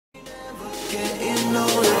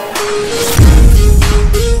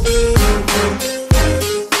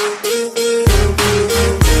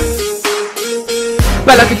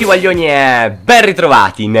Bella a tutti guaglioni e ben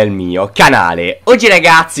ritrovati nel mio canale. Oggi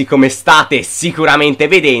ragazzi, come state sicuramente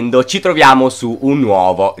vedendo, ci troviamo su un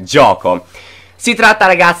nuovo gioco. Si tratta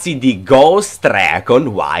ragazzi di Ghost Recon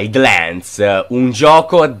Wildlands, un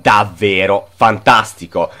gioco davvero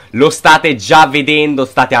fantastico. Lo state già vedendo,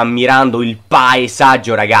 state ammirando il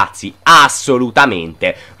paesaggio ragazzi,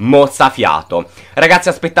 assolutamente mozzafiato. Ragazzi,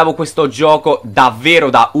 aspettavo questo gioco davvero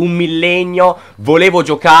da un millennio, volevo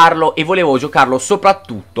giocarlo e volevo giocarlo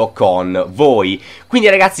soprattutto con voi. Quindi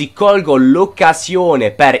ragazzi, colgo l'occasione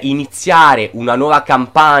per iniziare una nuova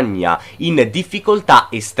campagna in difficoltà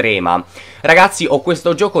estrema. Ragazzi, ho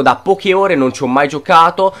questo gioco da poche ore, non ci ho mai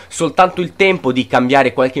giocato, soltanto il tempo di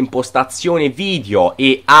cambiare qualche impostazione video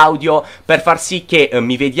e audio per far sì che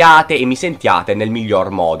mi vediate e mi sentiate nel miglior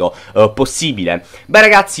modo possibile. Beh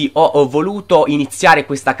ragazzi, ho voluto iniziare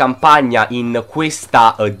questa campagna in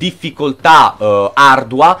questa difficoltà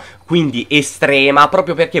ardua, quindi estrema,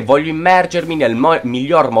 proprio perché voglio immergermi nel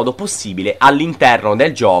miglior modo possibile all'interno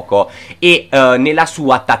del gioco e nella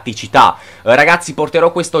sua tatticità. Ragazzi,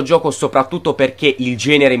 porterò questo gioco soprattutto perché il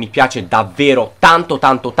genere mi piace davvero tanto.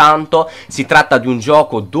 Si tratta di un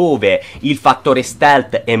gioco dove il fattore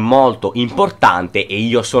stealth è molto importante e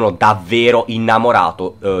io sono davvero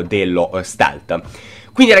innamorato dello stealth.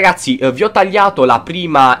 Quindi ragazzi, vi ho tagliato la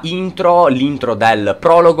prima intro, l'intro del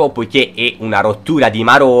prologo, poiché è una rottura di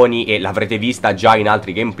maroni e l'avrete vista già in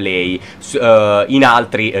altri gameplay, in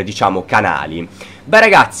altri diciamo canali. Beh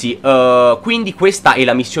ragazzi, quindi questa è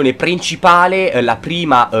la missione principale, la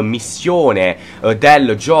prima missione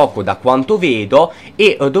del gioco da quanto vedo,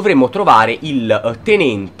 e dovremo trovare il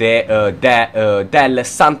tenente del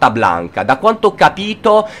Santa Blanca. Da quanto ho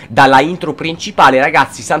capito dalla intro principale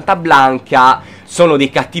ragazzi, Santa Blanca sono dei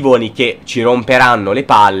cattivoni che ci romperanno le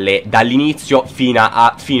palle dall'inizio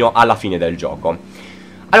fino alla fine del gioco.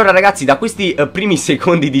 Allora ragazzi, da questi primi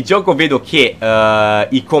secondi di gioco vedo che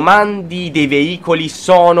i comandi dei veicoli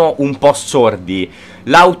sono un po' sordi.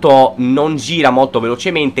 L'auto non gira molto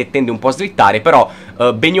velocemente, tende un po' a slittare, però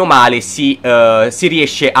bene o male si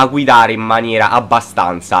riesce a guidare in maniera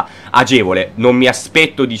abbastanza agevole. Non mi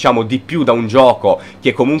aspetto diciamo di più da un gioco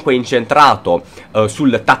che comunque è incentrato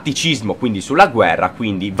sul tatticismo, quindi sulla guerra,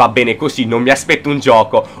 quindi va bene così. Non mi aspetto un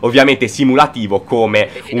gioco ovviamente simulativo come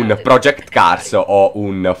un Project Cars o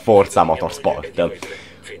un Forza Motorsport.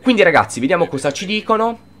 Quindi ragazzi, vediamo cosa ci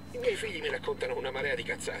dicono. I miei figli mi raccontano una marea di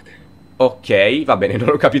cazzate. Ok, va bene, non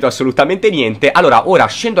ho capito assolutamente niente. Allora, ora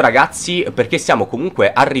scendo ragazzi, perché siamo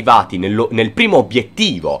comunque arrivati nel primo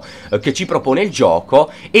obiettivo che ci propone il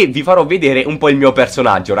gioco, e vi farò vedere un po' il mio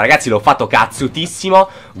personaggio. Ragazzi, l'ho fatto cazzutissimo,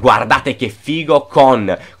 guardate che figo,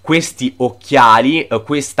 con questi occhiali,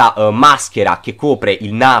 questa maschera che copre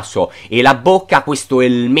il naso e la bocca, questo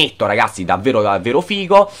elmetto ragazzi davvero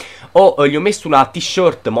figo. Gli ho messo una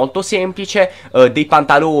t-shirt molto semplice, dei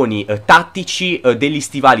pantaloni tattici, degli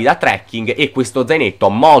stivali da trekking e questo zainetto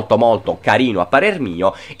molto carino a parer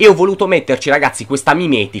mio, e ho voluto metterci ragazzi questa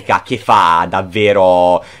mimetica che fa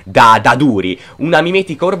davvero da duri, una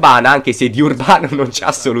mimetica urbana, anche se di urbano non c'è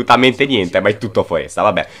assolutamente niente, ma è tutto foresta,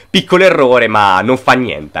 vabbè, piccolo errore ma non fa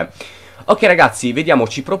niente. Ok ragazzi, vediamo,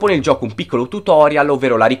 ci propone il gioco un piccolo tutorial,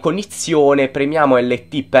 ovvero la ricognizione. Premiamo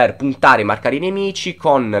LT per puntare e marcare i nemici,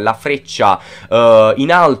 con la freccia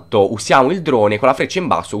in alto usiamo il drone, con la freccia in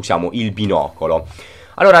basso usiamo il binocolo.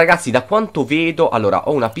 Allora ragazzi, da quanto vedo, allora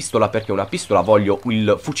ho una pistola perché una pistola voglio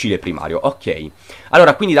il fucile primario, ok.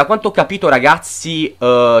 Allora, quindi da quanto ho capito ragazzi,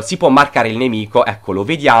 si può marcare il nemico, eccolo,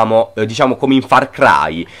 vediamo, diciamo come in Far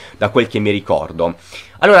Cry, da quel che mi ricordo.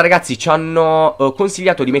 Allora ragazzi, ci hanno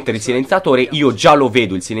consigliato di mettere il silenziatore, io già lo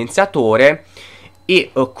vedo il silenziatore,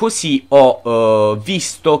 e così ho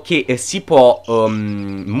visto che si può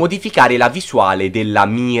modificare la visuale della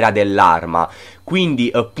mira dell'arma.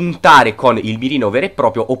 Quindi puntare con il mirino vero e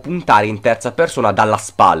proprio o puntare in terza persona dalla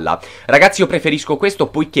spalla. Ragazzi, io preferisco questo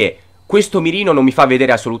poiché questo mirino non mi fa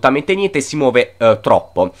vedere assolutamente niente e si muove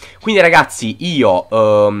troppo. Quindi ragazzi, io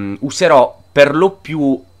userò per lo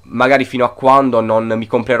più, magari fino a quando non mi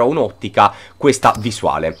comprerò un'ottica, questa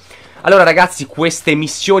visuale. Allora ragazzi, queste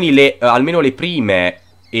missioni, almeno le prime,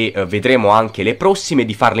 e vedremo anche le prossime,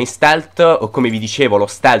 di farle in stealth. Come vi dicevo, lo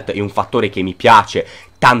stealth è un fattore che mi piace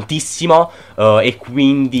tantissimo e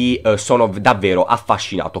quindi sono davvero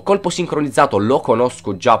affascinato. Colpo sincronizzato lo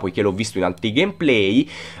conosco già poiché l'ho visto in altri gameplay.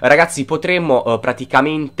 Ragazzi, potremmo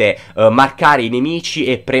praticamente marcare i nemici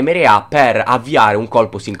e premere A per avviare un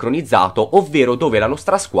colpo sincronizzato, ovvero dove la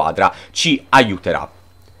nostra squadra ci aiuterà.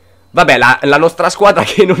 Vabbè, la nostra squadra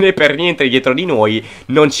che non è per niente dietro di noi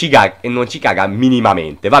non ci caga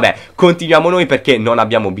minimamente. Vabbè, continuiamo noi perché non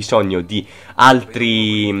abbiamo bisogno di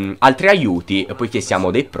altri aiuti, poiché siamo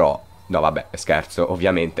dei pro. No, vabbè, scherzo,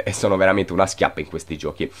 ovviamente, e sono veramente una schiappa in questi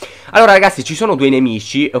giochi. Allora, ragazzi, ci sono due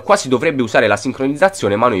nemici, qua si dovrebbe usare la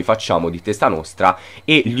sincronizzazione, ma noi facciamo di testa nostra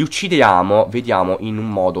e li uccidiamo, vediamo, in un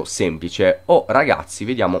modo semplice. Oh, ragazzi,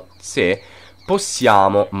 vediamo se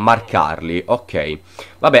possiamo marcarli. Ok,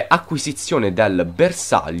 vabbè, acquisizione del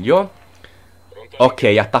bersaglio. Ok,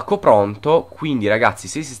 attacco pronto. Quindi, ragazzi,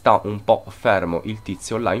 se si sta un po' fermo il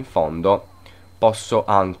tizio là in fondo, posso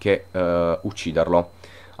anche ucciderlo.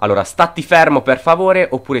 Allora, stati fermo per favore,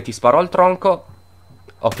 oppure ti sparo al tronco.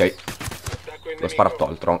 Ok, l'ho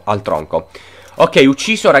sparato al tronco. Ok,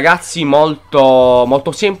 ucciso, ragazzi, molto,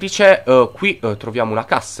 molto semplice. Qui troviamo una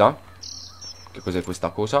cassa. Che cos'è questa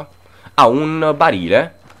cosa? Ah, un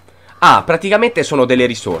barile. Ah, praticamente sono delle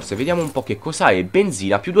risorse. Vediamo un po' che cosa è.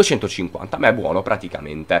 Benzina più 250. Ma è buono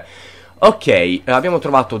praticamente. Ok, abbiamo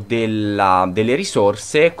trovato delle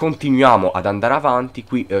risorse. Continuiamo ad andare avanti.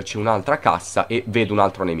 Qui c'è un'altra cassa e vedo un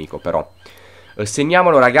altro nemico però.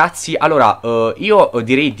 Segniamolo, ragazzi. Allora, io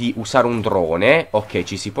direi di usare un drone. Ok,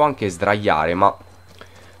 ci si può anche sdraiare, ma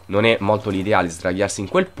non è molto l'ideale sdraiarsi in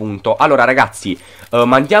quel punto. Allora, ragazzi,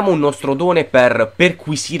 mandiamo un nostro drone per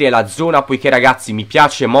perquisire la zona, poiché, ragazzi, mi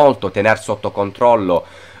piace molto tenere sotto controllo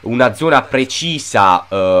una zona precisa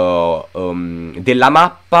della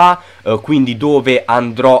mappa, quindi dove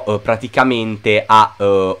andrò praticamente a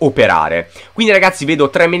operare. Quindi, ragazzi, vedo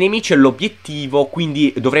 3 nemici e l'obiettivo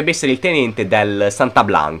quindi dovrebbe essere il tenente del Santa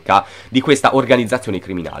Blanca, di questa organizzazione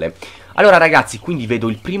criminale. Allora, ragazzi, quindi vedo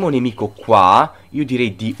il primo nemico qua. Io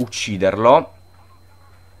direi di ucciderlo.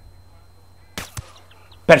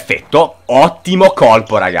 Perfetto, ottimo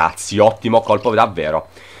colpo, ragazzi, ottimo colpo davvero.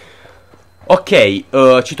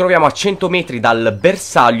 Ok, ci troviamo a 100 metri dal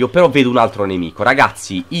bersaglio, però vedo un altro nemico.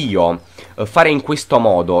 Ragazzi, io farei in questo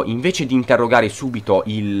modo, invece di interrogare subito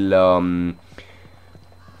il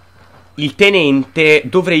tenente,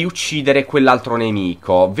 dovrei uccidere quell'altro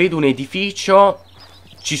nemico. Vedo un edificio,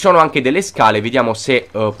 ci sono anche delle scale, vediamo se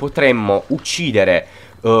potremmo uccidere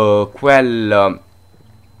quel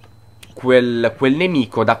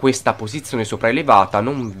nemico da questa posizione sopraelevata.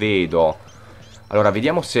 Non vedo. Allora,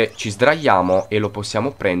 vediamo se ci sdraiamo e lo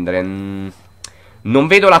possiamo prendere. Non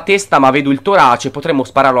vedo la testa, ma vedo il torace. Potremmo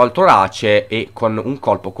spararlo al torace e con un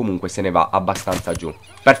colpo comunque se ne va abbastanza giù.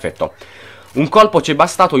 Perfetto. Un colpo ci è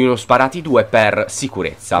bastato, io ne ho sparati 2 per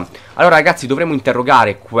sicurezza. Allora, ragazzi, dovremmo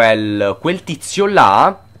interrogare quel tizio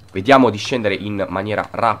là. Vediamo di scendere in maniera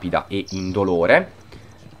rapida e indolore.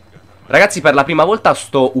 Ragazzi, per la prima volta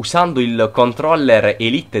sto usando il controller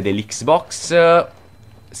Elite dell'Xbox.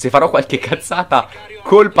 Se farò qualche cazzata,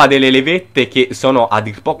 colpa delle levette che sono a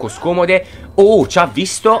dir poco scomode. Oh, ci ha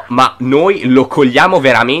visto, ma noi lo cogliamo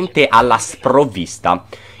veramente alla sprovvista.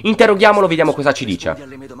 Interroghiamolo, vediamo cosa ci dice.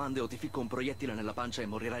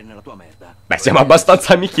 Beh, siamo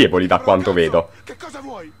abbastanza amichevoli da quanto vedo. Che cosa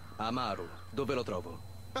vuoi? Amaru, dove lo trovo?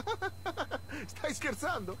 Stai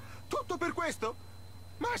scherzando? Tutto per questo?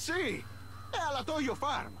 Ma sì! È alla Toyo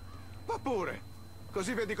Farm! Va pure!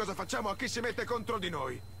 Così vedi cosa facciamo a chi si mette contro di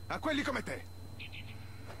noi. A quelli come te.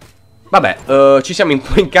 Vabbè, ci siamo un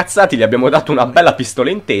po' incazzati, gli abbiamo dato una bella pistola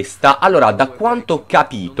in testa. Allora, da quanto ho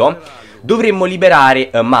capito, dovremmo liberare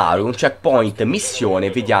Maru, un checkpoint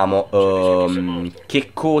missione. Vediamo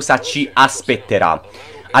che cosa ci aspetterà.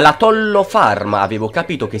 Alla Tollo Farm avevo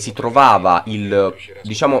capito che si trovava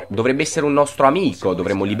diciamo, dovrebbe essere un nostro amico,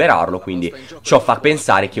 dovremmo liberarlo, quindi ciò fa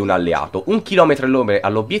pensare che è un alleato. 1 chilometro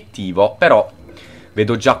all'obiettivo, però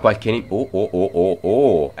vedo già qualche...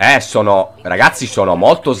 ragazzi, sono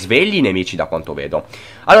molto svegli i nemici da quanto vedo.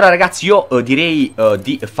 Allora, ragazzi, io direi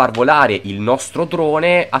di far volare il nostro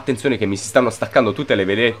drone. Attenzione che mi si stanno staccando tutte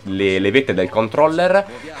le levette del controller.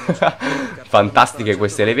 Fantastiche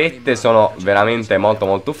queste levette, sono veramente molto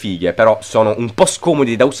molto fighe. Però sono un po'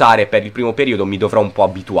 scomodi da usare per il primo periodo, mi dovrò un po'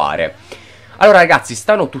 abituare. Allora, ragazzi,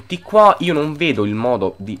 stanno tutti qua. Io non vedo il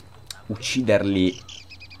modo di ucciderli,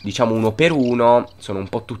 diciamo, uno per uno. Sono un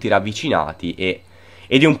po' tutti ravvicinati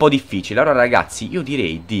ed è un po' difficile. Allora, ragazzi, io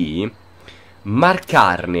direi di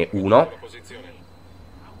marcarne uno.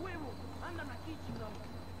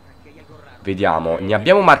 Vediamo, ne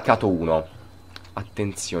abbiamo marcato uno.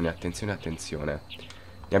 Attenzione, attenzione, attenzione.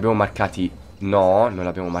 Ne abbiamo marcati... No, non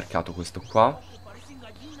l'abbiamo marcato questo qua.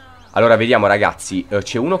 Allora, vediamo, ragazzi,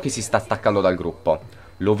 c'è uno che si sta staccando dal gruppo.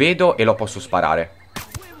 Lo vedo e lo posso sparare.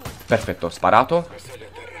 Perfetto, sparato.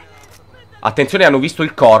 Attenzione, hanno visto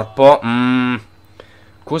il corpo.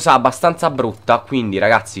 Cosa abbastanza brutta. Quindi,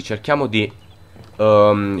 ragazzi, cerchiamo di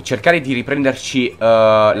cercare di riprenderci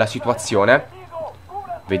la situazione.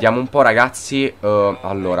 Vediamo un po', ragazzi.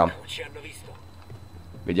 Allora,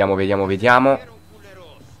 vediamo.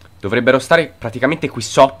 Dovrebbero stare praticamente qui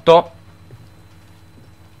sotto.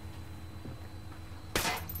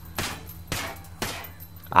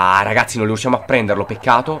 Ah, ragazzi, non riusciamo a prenderlo,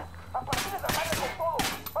 peccato.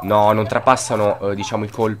 No, non trapassano, diciamo, i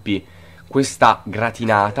colpi. Questa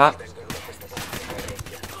gratinata.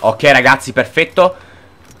 Ok, ragazzi, perfetto.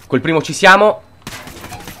 Col primo ci siamo.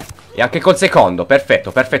 E anche col secondo,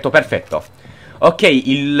 perfetto. Ok,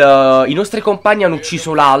 i nostri compagni hanno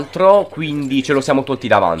ucciso l'altro, quindi ce lo siamo tolti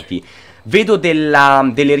davanti. Vedo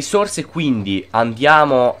delle risorse, quindi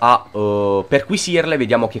andiamo a perquisirle,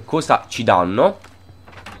 vediamo che cosa ci danno.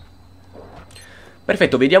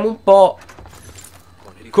 Perfetto, vediamo un po'.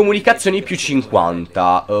 Comunicazioni più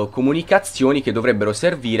 50. Comunicazioni che dovrebbero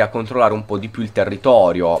servire a controllare un po' di più il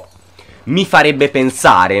territorio. Mi farebbe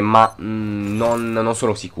pensare, ma non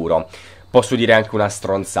sono sicuro. Posso dire anche una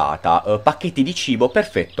stronzata. Pacchetti di cibo,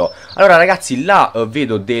 perfetto. Allora, ragazzi, là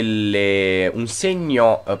vedo un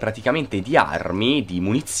segno praticamente di armi, di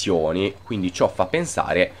munizioni. Quindi ciò fa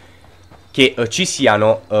pensare che ci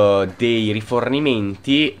siano dei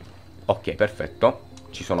rifornimenti. Ok, perfetto.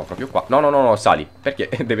 Ci sono proprio qua. No, sali. Perché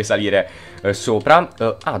deve salire sopra?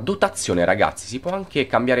 Dotazione, ragazzi. Si può anche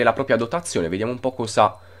cambiare la propria dotazione. Vediamo un po'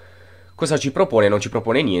 cosa ci propone. Non ci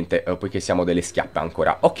propone niente, poiché siamo delle schiappe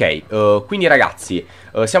ancora. Ok, quindi, ragazzi,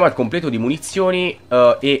 siamo al completo di munizioni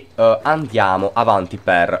e andiamo avanti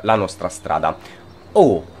per la nostra strada.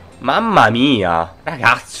 Oh, mamma mia!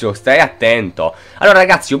 Ragazzo, stai attento. Allora,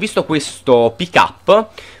 ragazzi, ho visto questo pick-up.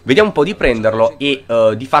 Vediamo un po' di prenderlo e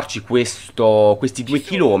di farci questi 2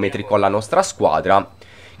 chilometri con la nostra squadra,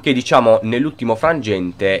 che, diciamo, nell'ultimo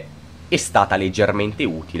frangente è stata leggermente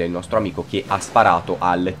utile. Il nostro amico che ha sparato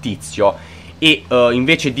al tizio e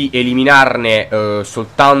invece di eliminarne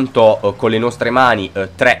soltanto con le nostre mani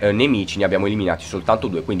 3 nemici, ne abbiamo eliminati soltanto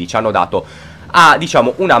 2, quindi ci hanno dato,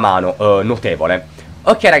 diciamo, una mano notevole.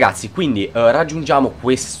 Ok, ragazzi, quindi raggiungiamo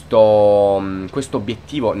questo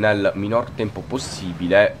obiettivo nel minor tempo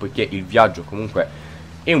possibile, poiché il viaggio comunque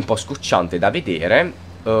è un po' scocciante da vedere.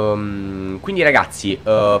 Quindi, ragazzi,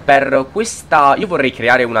 per questa io vorrei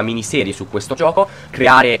creare una miniserie su questo gioco,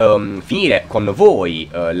 finire con voi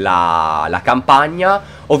la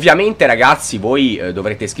campagna. Ovviamente, ragazzi, voi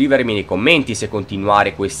dovrete scrivermi nei commenti se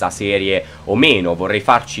continuare questa serie o meno. Vorrei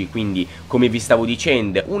farci, quindi, come vi stavo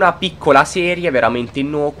dicendo, una piccola serie veramente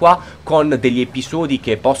innocua, con degli episodi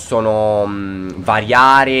che possono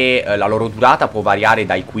variare. La loro durata può variare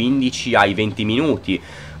dai 15 ai 20 minuti.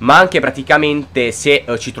 Ma anche praticamente se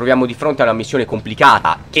ci troviamo di fronte a una missione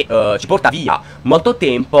complicata che ci porta via molto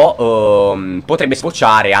tempo, potrebbe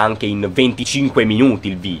sfociare anche in 25 minuti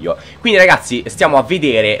il video. Quindi, ragazzi, stiamo a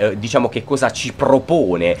vedere, diciamo, che cosa ci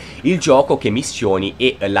propone il gioco, che missioni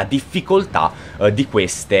e la difficoltà di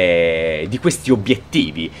questi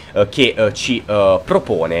obiettivi che ci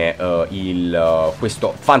propone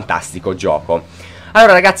questo fantastico gioco.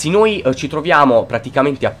 Allora, ragazzi, noi ci troviamo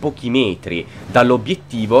praticamente a pochi metri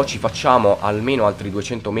dall'obiettivo. Ci facciamo almeno altri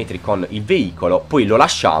 200 metri con il veicolo, poi lo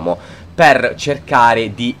lasciamo per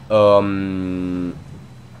cercare di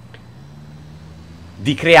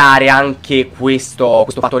creare anche questo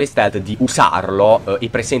fattore stealth, di usarlo. È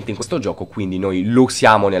presente in questo gioco, quindi noi lo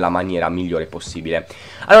usiamo nella maniera migliore possibile.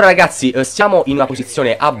 Allora, ragazzi, siamo in una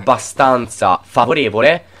posizione abbastanza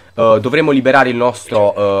favorevole. Dovremo liberare il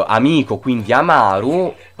nostro amico, quindi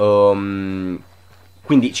Amaru.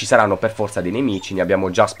 Quindi ci saranno per forza dei nemici. Ne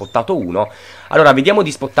abbiamo già spottato uno. Allora, vediamo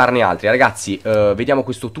di spottarne altri. Ragazzi, vediamo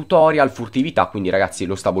questo tutorial furtività. Quindi, ragazzi,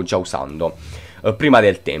 lo stavo già usando prima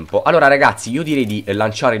del tempo. Allora, ragazzi, io direi di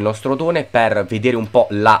lanciare il nostro drone per vedere un po'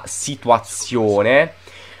 la situazione.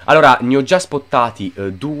 Allora, ne ho già spottati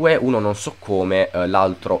 2, uno non so come,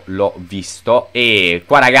 l'altro l'ho visto. E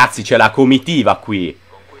qua, ragazzi, c'è la comitiva qui.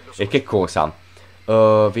 E che cosa?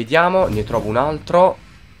 Vediamo, ne trovo un altro.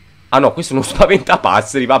 Ah no, questo è uno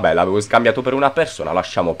spaventapasseri. Vabbè, l'avevo scambiato per una persona,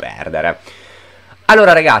 lasciamo perdere.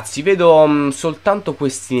 Allora, ragazzi, vedo soltanto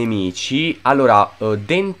questi nemici. Allora,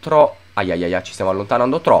 dentro... Aiaiaia, ci stiamo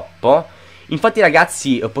allontanando troppo. Infatti,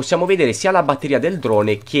 ragazzi, possiamo vedere sia la batteria del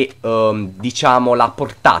drone che, diciamo, la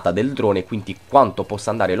portata del drone, quindi quanto possa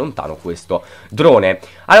andare lontano questo drone.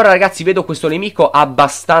 Allora, ragazzi, vedo questo nemico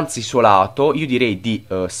abbastanza isolato. Io direi di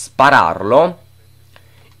spararlo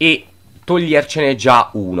e togliercene già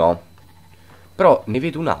uno. Però ne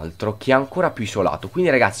vedo un altro che è ancora più isolato.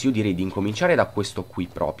 Quindi, ragazzi, io direi di incominciare da questo qui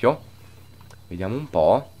proprio. Vediamo un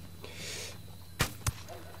po'.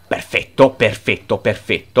 Perfetto, perfetto,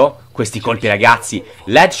 perfetto. Questi colpi, ragazzi.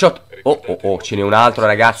 L'headshot. Oh, ce n'è un altro,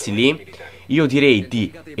 ragazzi, lì. Io direi di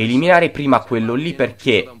eliminare prima quello lì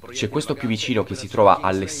perché c'è questo più vicino che si trova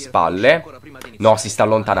alle spalle. No, si sta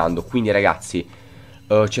allontanando. Quindi, ragazzi,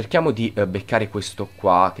 cerchiamo di beccare questo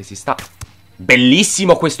qua che si sta...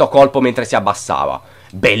 Bellissimo questo colpo mentre si abbassava.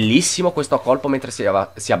 Bellissimo questo colpo mentre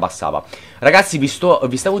si abbassava. Ragazzi, vi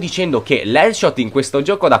stavo dicendo che l'headshot in questo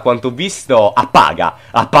gioco, da quanto ho visto, appaga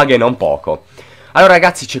e non poco. Allora,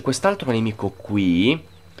 ragazzi, c'è quest'altro nemico qui.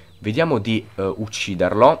 Vediamo di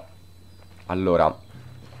ucciderlo. Allora,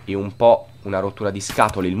 è un po' una rottura di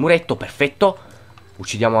scatole il muretto, perfetto.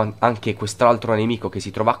 Uccidiamo anche quest'altro nemico che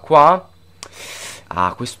si trova qua.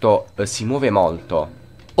 Ah, questo si muove molto.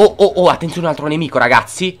 Oh, attenzione, un altro nemico,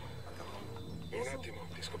 ragazzi. Un attimo,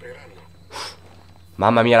 ti scopriranno.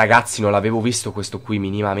 Mamma mia, ragazzi, non l'avevo visto questo qui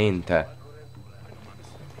minimamente.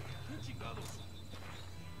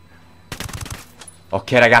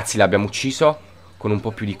 Ok, ragazzi, l'abbiamo ucciso con un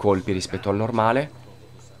po' più di colpi rispetto al normale.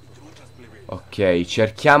 Ok,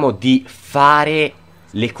 cerchiamo di fare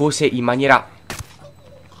le cose in maniera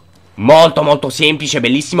molto molto semplice.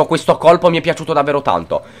 Bellissimo questo colpo, mi è piaciuto davvero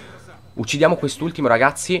tanto. Uccidiamo quest'ultimo,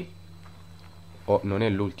 ragazzi. Oh, non è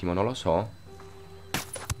l'ultimo, non lo so.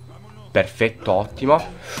 Perfetto, ottimo.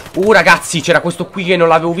 Ragazzi, c'era questo qui che non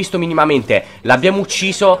l'avevo visto minimamente. L'abbiamo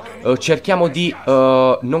ucciso. Cerchiamo di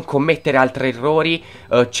non commettere altri errori.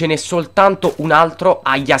 Ce n'è soltanto un altro.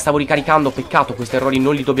 Aia, stavo ricaricando, peccato, questi errori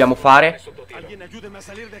non li dobbiamo fare.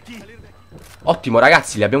 Ottimo,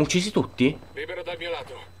 ragazzi, li abbiamo uccisi tutti? Libero dal mio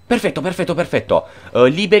lato. Perfetto, perfetto, perfetto.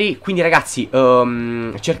 Liberi, quindi, ragazzi,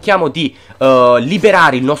 cerchiamo di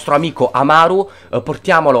liberare il nostro amico Amaru.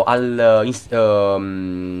 Portiamolo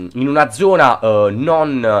in una zona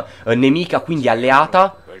non nemica, quindi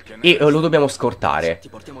alleata. E lo dobbiamo scortare.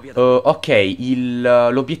 Ok,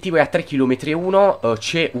 l'obiettivo è a 3 km e 1.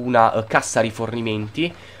 C'è una cassa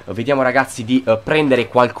rifornimenti. Vediamo, ragazzi, di prendere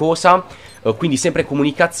qualcosa. Quindi sempre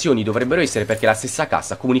comunicazioni dovrebbero essere, perché la stessa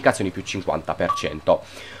cassa, comunicazioni più 50%.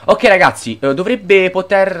 Ok, ragazzi, dovrebbe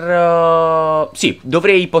poter... sì,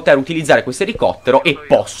 dovrei poter utilizzare questo elicottero e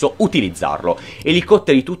posso utilizzarlo.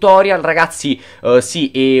 Elicotteri tutorial, ragazzi, sì,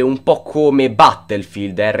 è un po' come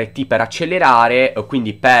Battlefield, RT per accelerare,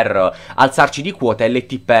 quindi per alzarci di quota,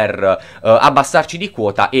 LT per abbassarci di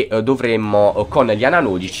quota, e dovremmo con gli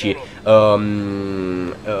analogici,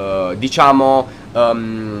 diciamo...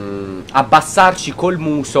 abbassarci col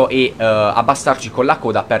muso e abbassarci con la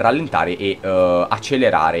coda per rallentare e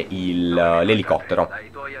accelerare l'elicottero.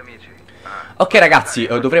 Ok, ragazzi,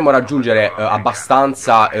 dovremo raggiungere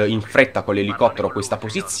abbastanza in fretta con l'elicottero questa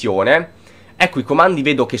posizione. Ecco, i comandi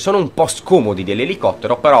vedo che sono un po' scomodi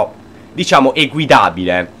dell'elicottero, però diciamo è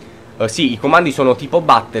guidabile. Sì, i comandi sono tipo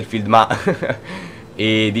Battlefield, ma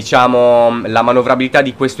e diciamo la manovrabilità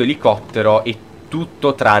di questo elicottero è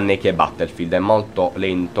tutto tranne che Battlefield. È molto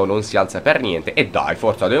lento, non si alza per niente. E dai,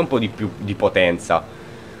 forza, dai un po' di più di potenza.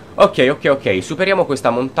 Ok, superiamo questa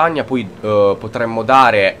montagna. Poi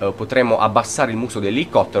potremmo abbassare il muso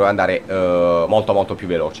dell'elicottero e andare molto molto più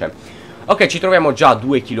veloce. Ok, ci troviamo già a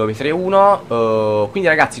 2 km e 1. Quindi,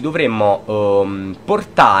 ragazzi, dovremmo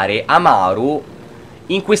portare Amaru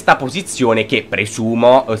in questa posizione, che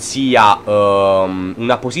presumo sia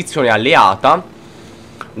una posizione alleata,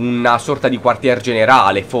 una sorta di quartier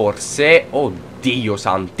generale, forse. Oddio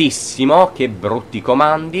santissimo, che brutti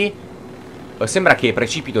comandi. Sembra che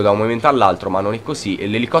precipito da un momento all'altro, ma non è così.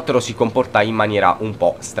 L'elicottero si comporta in maniera un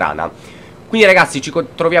po' strana. Quindi, ragazzi, ci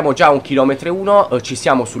troviamo già a 1 km e 1. Ci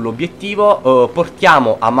siamo sull'obiettivo.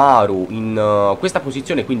 Portiamo Amaru in questa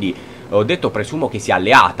posizione, quindi ho detto presumo che sia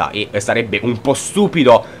alleata, e sarebbe un po'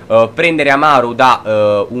 stupido prendere Amaru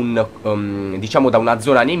da diciamo da una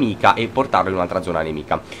zona nemica e portarlo in un'altra zona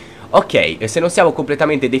nemica. Ok, se non siamo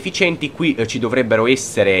completamente deficienti, qui ci dovrebbero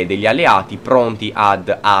essere degli alleati pronti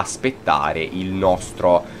ad aspettare il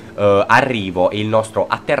nostro arrivo e il nostro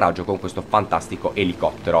atterraggio con questo fantastico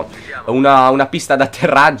elicottero. Una pista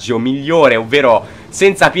d'atterraggio migliore, ovvero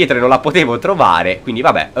senza pietre, non la potevo trovare. Quindi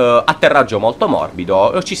vabbè, atterraggio molto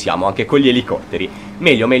morbido. Ci siamo anche con gli elicotteri.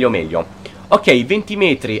 Meglio, meglio, meglio. Ok, 20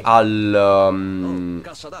 metri a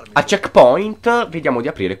checkpoint. Vediamo di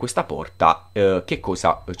aprire questa porta. Che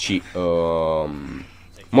cosa ci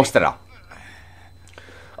mostrerà?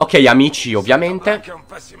 Ok, amici, ovviamente.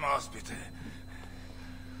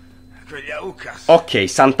 Ok,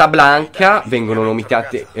 Santa Blanca. Vengono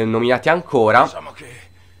nominati ancora. Diciamo che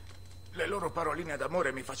le loro paroline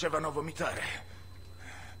d'amore mi facevano vomitare,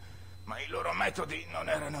 ma i loro metodi non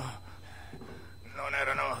erano...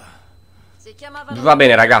 Sì, Va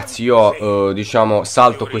bene ragazzi, io diciamo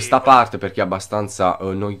salto questa parte perché è abbastanza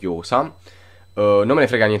noiosa. Non me ne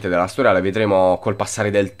frega niente della storia, la vedremo col passare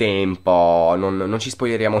del tempo, non ci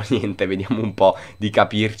spoileriamo niente, vediamo un po' di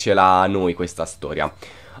capircela noi questa storia.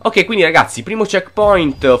 Ok, quindi ragazzi, primo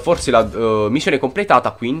checkpoint, forse la missione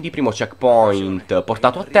completata, quindi primo checkpoint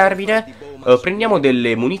portato a termine. Prendiamo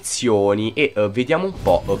delle munizioni e vediamo un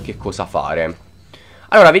po' che cosa fare.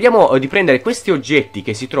 Allora, vediamo di prendere questi oggetti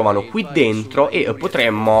che si trovano qui dentro e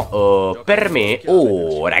potremmo, per me...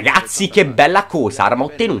 Oh, ragazzi, che bella cosa! Arma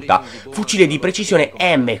ottenuta, fucile di precisione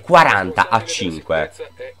M40A5.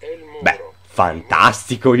 Beh,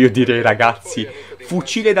 fantastico, io direi, ragazzi.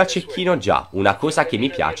 Fucile da cecchino già, una cosa che mi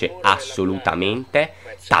piace assolutamente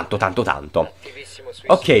tanto, tanto, tanto.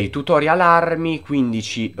 Ok, tutorial armi, quindi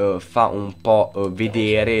ci fa un po'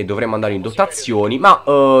 vedere, dovremmo andare in dotazioni, ma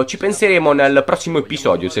ci penseremo nel prossimo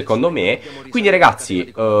episodio, secondo me. Quindi ragazzi,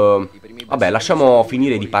 vabbè, lasciamo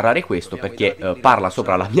finire di parlare questo perché parla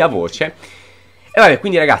sopra la mia voce. E vabbè,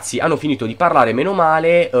 quindi ragazzi, hanno finito di parlare, meno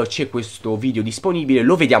male, c'è questo video disponibile,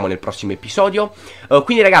 lo vediamo nel prossimo episodio.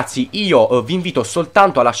 Quindi ragazzi, io vi invito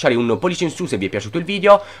soltanto a lasciare un pollice in su se vi è piaciuto il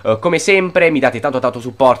video. Come sempre, mi date tanto tanto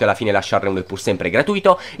supporto e alla fine lasciarne uno è pur sempre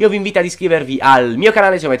gratuito. Io vi invito ad iscrivervi al mio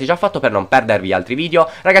canale se avete già fatto per non perdervi altri video.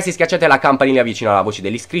 Ragazzi, schiacciate la campanella vicino alla voce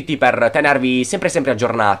degli iscritti per tenervi sempre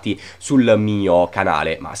aggiornati sul mio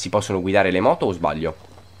canale. Ma si possono guidare le moto o sbaglio?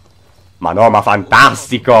 Ma no, ma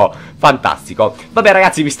fantastico, fantastico. Vabbè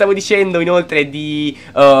ragazzi, vi stavo dicendo inoltre di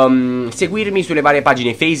seguirmi sulle varie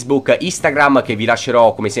pagine Facebook, Instagram, che vi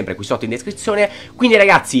lascerò come sempre qui sotto in descrizione. Quindi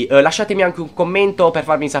ragazzi, lasciatemi anche un commento per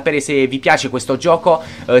farmi sapere se vi piace questo gioco,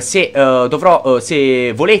 se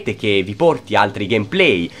volete che vi porti altri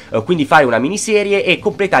gameplay, quindi fare una miniserie e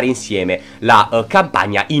completare insieme la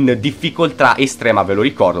campagna in difficoltà estrema, ve lo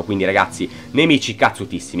ricordo. Quindi ragazzi, nemici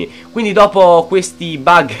cazzutissimi. Quindi dopo questi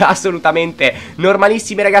bug assolutamente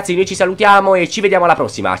normalissimi ragazzi, noi ci salutiamo e ci vediamo alla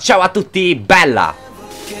prossima. Ciao a tutti, bella!